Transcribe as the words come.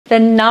the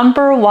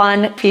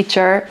 #1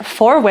 feature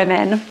for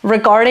women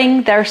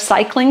regarding their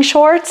cycling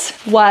shorts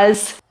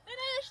was...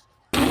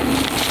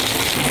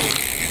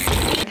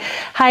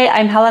 Hi,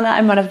 I'm Helena.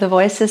 I'm one of the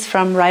voices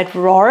from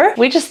RIDERAWR.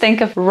 We just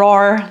think of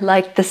roar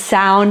like the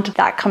sound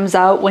that comes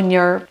out when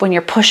you're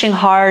pushing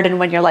hard and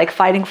when you're like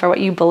fighting for what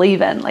you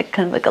believe in, like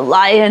kind of like a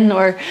lion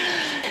or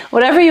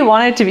whatever you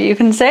want it to be. You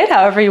can say it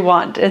however you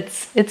want.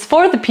 It's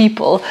for the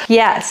people.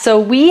 Yeah, so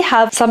we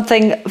have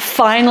something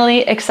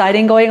finally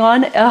exciting going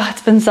on.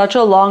 It's been such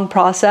a long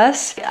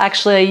process.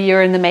 Actually, a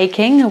year in the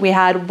making. We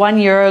had 1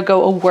 year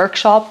ago a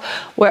workshop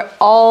where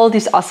all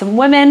these awesome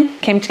women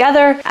came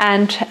together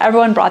and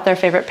everyone brought their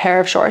favorite pair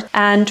of shorts.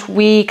 And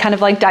we kind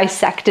of like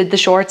dissected the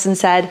shorts and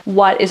said,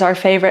 what is our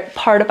favorite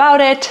part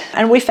about it?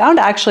 And we found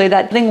actually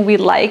that the thing we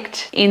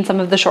liked in some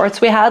of the shorts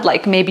we had,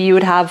 like maybe you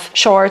would have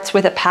shorts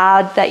with a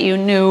pad that you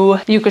knew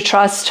you could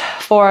trust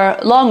for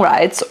long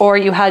rides, or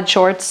you had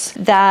shorts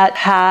that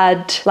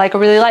had like a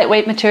really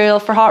lightweight material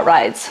for hot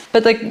rides.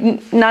 But like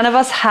none of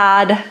us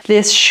had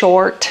this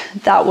short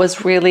that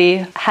was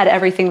really had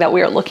everything that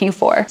we were looking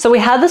for. So we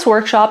had this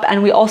workshop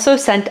and we also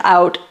sent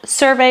out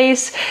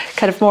surveys,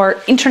 kind of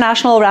more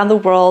international around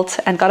the world,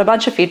 and got a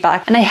bunch of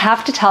feedback. And I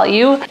have to tell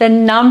you, the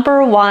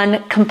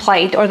 #1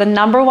 complaint or the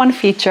 #1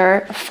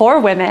 feature for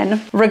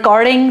women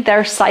regarding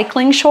their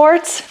cycling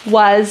shorts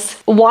was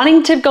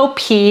wanting to go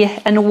pee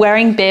and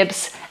wearing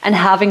bibs and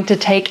having to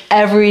take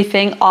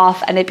everything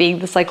off and it being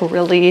this like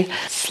really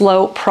slow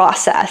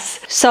process.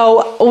 So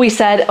we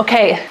said,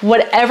 okay,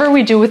 whatever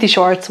we do with these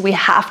shorts, we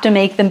have to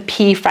make them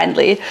pee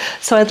friendly.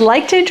 So I'd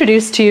like to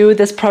introduce to you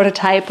this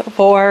prototype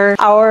for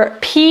our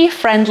pee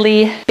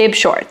friendly bib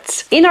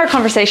shorts. In our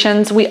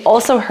conversations, we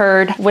also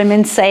heard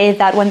women say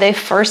that when they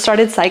first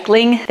started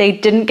cycling, they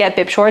didn't get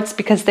bib shorts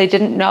because they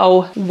didn't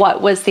know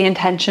what was the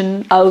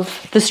intention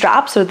of the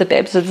straps or the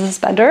bibs or the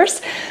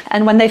suspenders.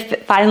 And when they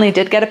finally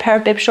did get a pair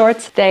of bib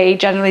shorts, they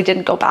generally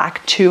didn't go back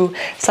to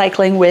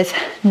cycling with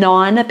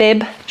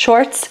non-bib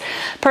shorts.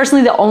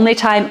 Personally, the only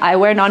time I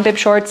wear non-bib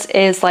shorts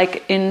is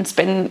like in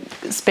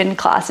spin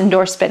class,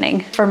 indoor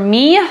spinning. For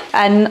me,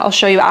 and I'll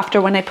show you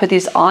after when I put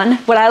these on,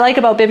 what I like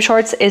about bib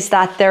shorts is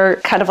that they're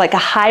kind of like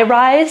a high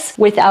rise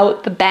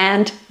without the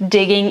band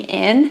digging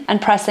in and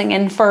pressing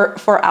in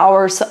for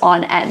hours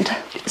on end.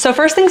 So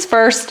first things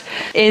first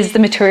is the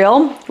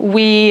material.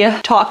 We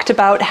talked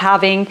about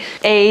having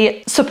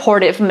a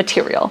supportive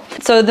material.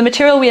 So the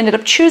material we ended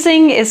up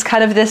choosing is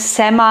kind of this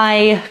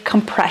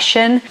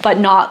semi-compression, but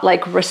not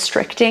like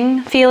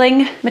restricting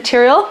feeling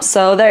material.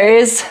 So there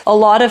is a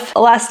lot of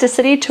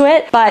elasticity to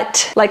it,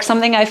 but like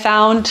something I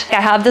found,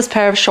 I have this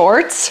pair of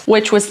shorts,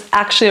 which was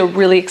actually a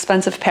really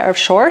expensive pair of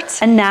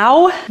shorts. And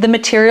now the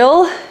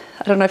material,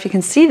 I don't know if you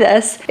can see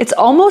this, it's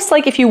almost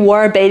like if you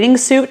wore a bathing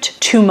suit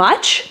too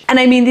much. And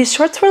I mean, these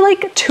shorts were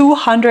like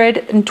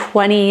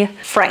 220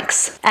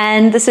 francs.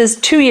 And this is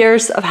 2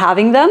 years of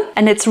having them.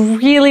 And it's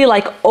really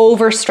like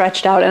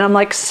overstretched out. And I'm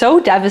like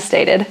so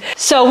devastated.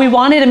 So we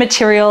wanted a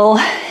material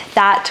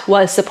that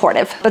was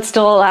supportive, but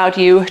still allowed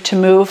you to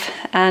move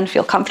and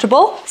feel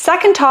comfortable.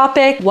 Second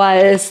topic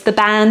was the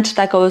band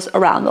that goes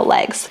around the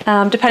legs.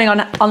 Depending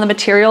on the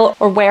material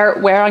or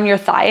where on your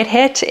thigh it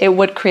hit, it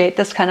would create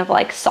this kind of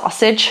like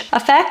sausage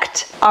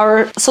effect.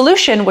 Our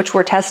solution, which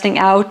we're testing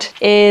out,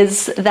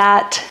 is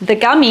that the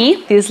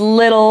gummy, these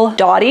little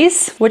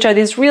dotties, which are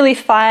these really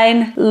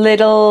fine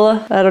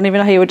little, I don't even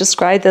know how you would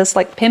describe this,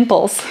 like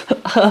pimples.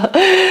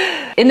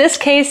 In this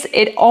case,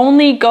 it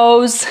only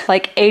goes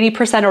like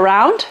 80%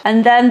 around,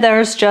 and then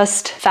there's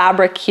just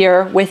fabric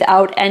here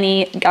without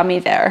any gummy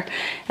there.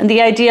 And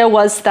the idea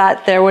was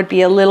that there would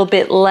be a little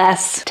bit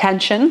less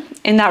tension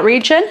in that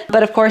region.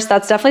 But of course,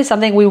 that's definitely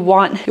something we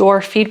want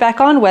your feedback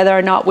on, whether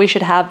or not we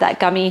should have that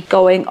gummy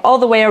going all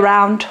the way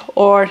around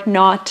or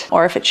not,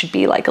 or if it should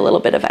be like a little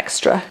bit of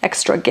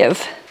extra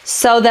give.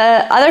 So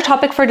the other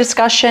topic for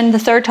discussion, the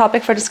third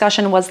topic for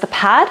discussion, was the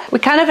pad. We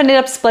kind of ended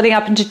up splitting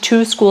up into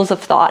two schools of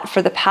thought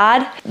for the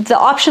pad. The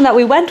option that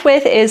we went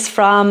with is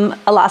from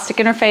Elastic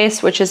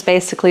Interface, which is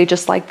basically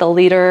just like the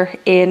leader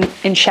in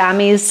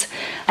Shammy's.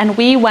 And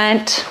we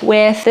went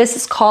with, this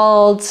is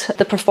called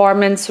the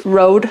Performance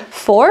Road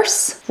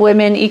Force,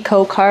 Women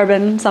Eco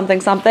Carbon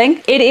something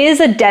something. It is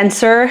a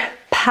denser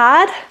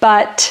pad,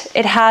 but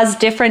it has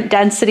different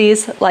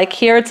densities. Like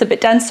here it's a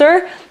bit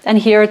denser, and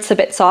here it's a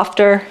bit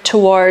softer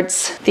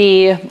towards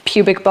the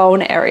pubic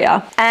bone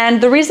area.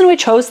 And the reason we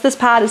chose this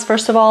pad is,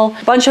 first of all,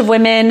 a bunch of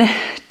women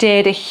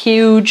did a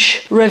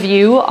huge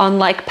review on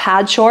like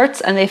pad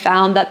shorts, and they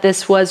found that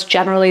this was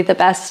generally the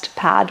best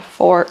pad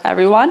for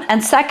everyone.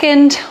 And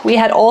second, we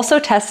had also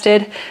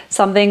tested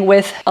something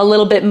with a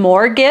little bit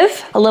more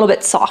give, a little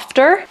bit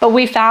softer, but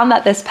we found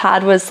that this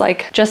pad was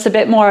like just a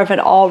bit more of an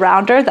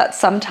all-rounder, that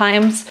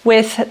sometimes sometimes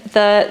with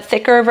the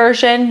thicker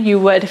version, you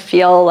would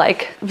feel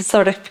like,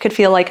 could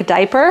feel like a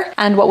diaper.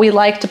 And what we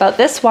liked about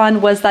this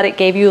one was that it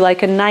gave you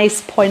like a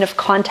nice point of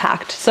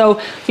contact.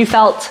 So you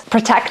felt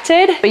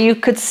protected, but you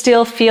could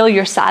still feel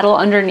your saddle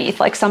underneath.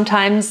 Like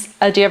sometimes,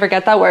 do you ever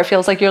get that where it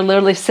feels like you're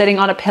literally sitting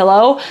on a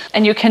pillow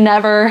and you can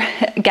never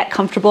get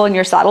comfortable in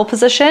your saddle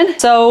position?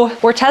 So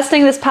we're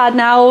testing this pad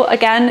now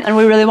again, and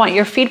we really want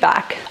your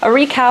feedback. A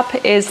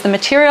recap is the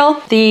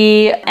material,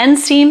 the end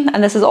seam,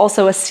 and this is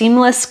also a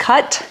seamless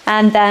cut,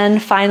 and then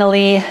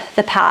finally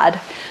the pad.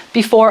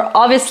 Before,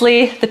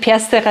 obviously, the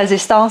pièce de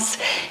résistance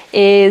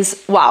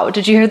is, wow,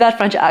 did you hear that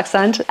French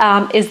accent?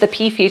 Is the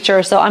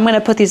pee-feature. So I'm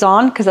gonna put these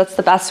on because that's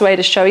the best way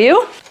to show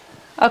you.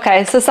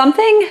 Okay, so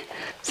something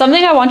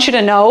I want you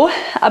to know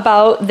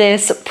about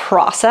this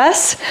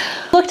process.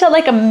 Looked at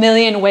like a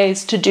million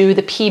ways to do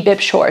the pee-bib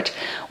short.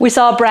 We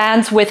saw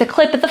brands with a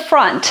clip at the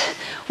front.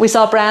 We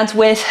saw brands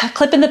with a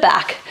clip in the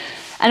back.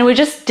 And we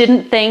just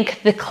didn't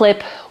think the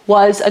clip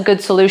was a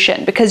good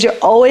solution because you're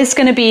always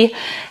gonna be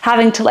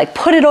having to like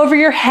put it over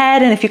your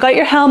head, and if you got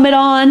your helmet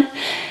on,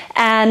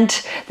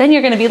 and then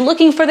you're gonna be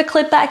looking for the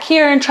clip back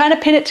here and trying to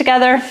pin it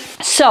together.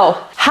 So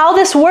how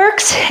this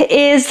works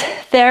is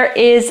there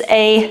is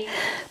a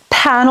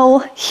panel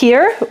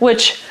here,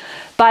 which,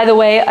 by the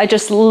way, I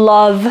just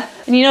love.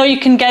 You know, you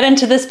can get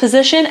into this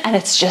position and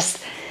it's just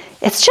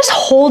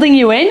holding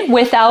you in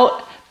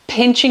without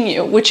pinching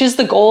you, which is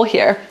the goal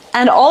here.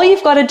 And all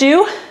you've got to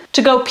do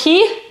to go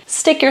pee,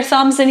 stick your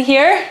thumbs in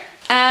here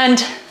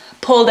and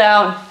pull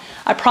down.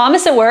 I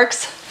promise it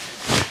works.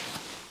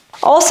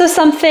 Also,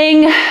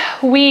 something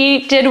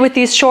we did with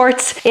these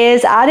shorts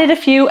is added a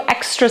few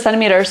extra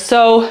centimeters.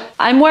 So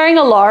I'm wearing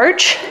a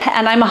large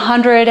and I'm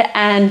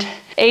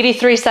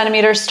 183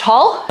 centimeters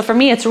tall. For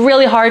me, it's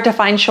really hard to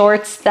find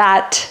shorts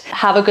that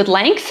have a good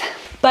length.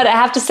 But I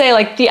have to say,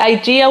 like, the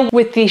idea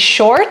with these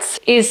shorts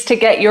is to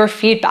get your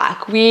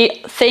feedback.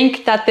 We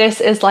think that this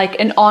is like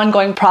an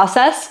ongoing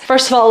process.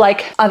 First of all,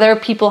 like, other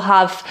people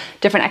have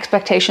different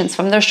expectations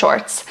from their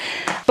shorts,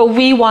 but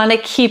we want to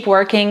keep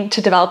working to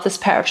develop this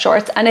pair of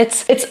shorts. And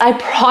it's I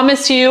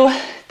promise you,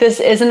 this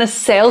isn't a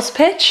sales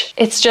pitch.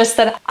 It's just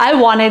that I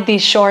wanted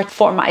these shorts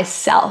for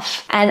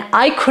myself and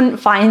I couldn't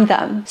find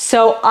them.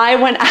 So I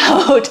went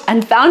out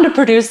and found a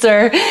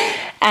producer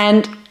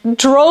and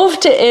drove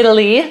to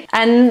Italy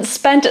and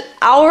spent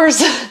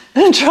hours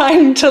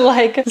trying to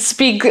like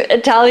speak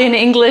Italian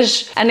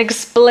English and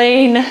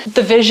explain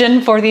the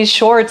vision for these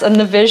shorts and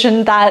the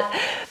vision that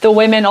the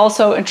women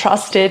also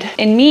entrusted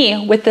in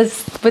me with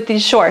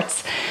these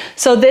shorts.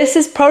 So this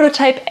is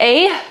prototype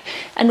A,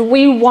 and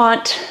we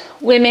want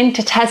women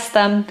to test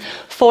them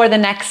for the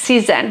next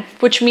season,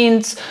 which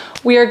means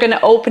we are going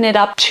to open it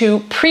up to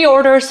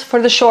pre-orders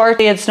for the short.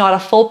 It's not a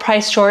full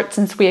price short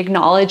since we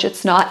acknowledge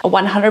it's not a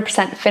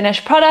 100%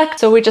 finished product.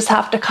 So we just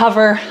have to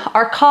cover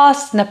our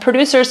costs and the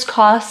producer's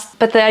costs.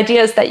 But the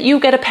idea is that you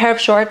get a pair of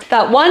shorts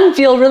that, one,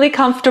 feel really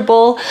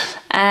comfortable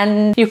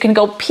and you can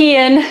go pee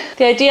in.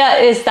 The idea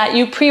is that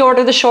you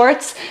pre-order the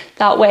shorts.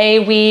 That way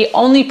we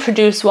only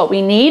produce what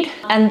we need.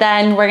 And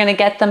then we're going to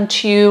get them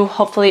to you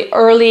hopefully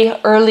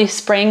early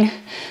spring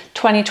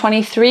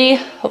 2023,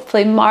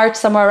 hopefully March,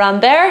 somewhere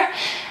around there.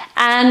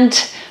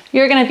 And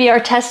you're gonna be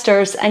our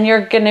testers and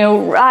you're gonna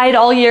ride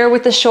all year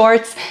with the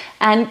shorts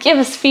and give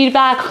us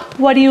feedback.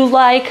 What do you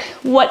like?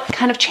 What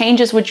kind of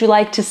changes would you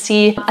like to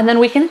see? And then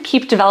we can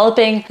keep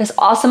developing this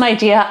awesome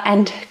idea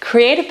and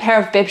create a pair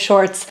of bib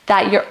shorts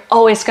that you're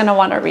always gonna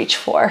wanna reach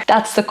for.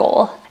 That's the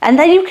goal. And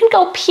then you can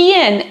go pee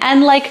in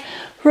and like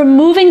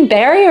removing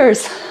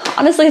barriers.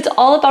 Honestly, it's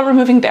all about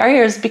removing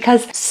barriers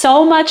because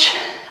so much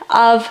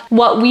of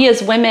what we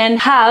as women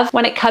have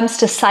when it comes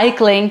to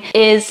cycling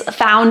is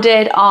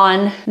founded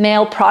on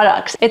male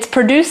products. It's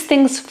produced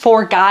things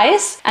for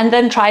guys and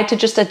then tried to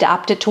just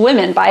adapt it to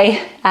women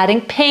by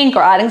adding pink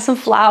or adding some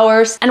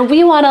flowers. And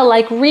we want to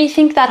like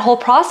rethink that whole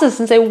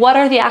process and say, what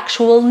are the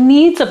actual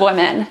needs of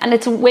women? And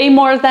it's way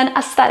more than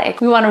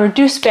aesthetic. We want to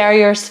reduce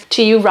barriers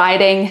to you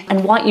riding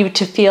and want you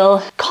to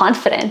feel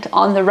confident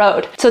on the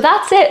road. So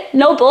that's it.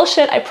 No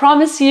bullshit. I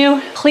promise you.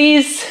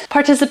 Please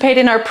participate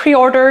in our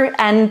pre-order.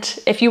 And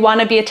if you want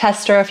to be a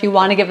tester, if you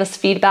want to give us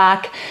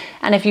feedback,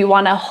 and if you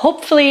want to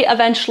hopefully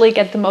eventually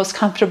get the most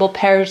comfortable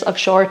pairs of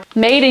shorts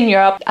made in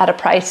Europe at a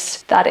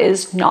price that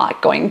is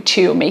not going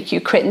to make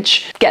you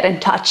cringe, get in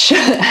touch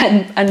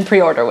and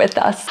pre-order with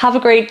us. Have a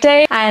great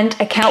day, and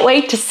I can't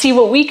wait to see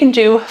what we can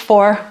do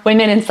for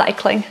women in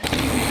cycling.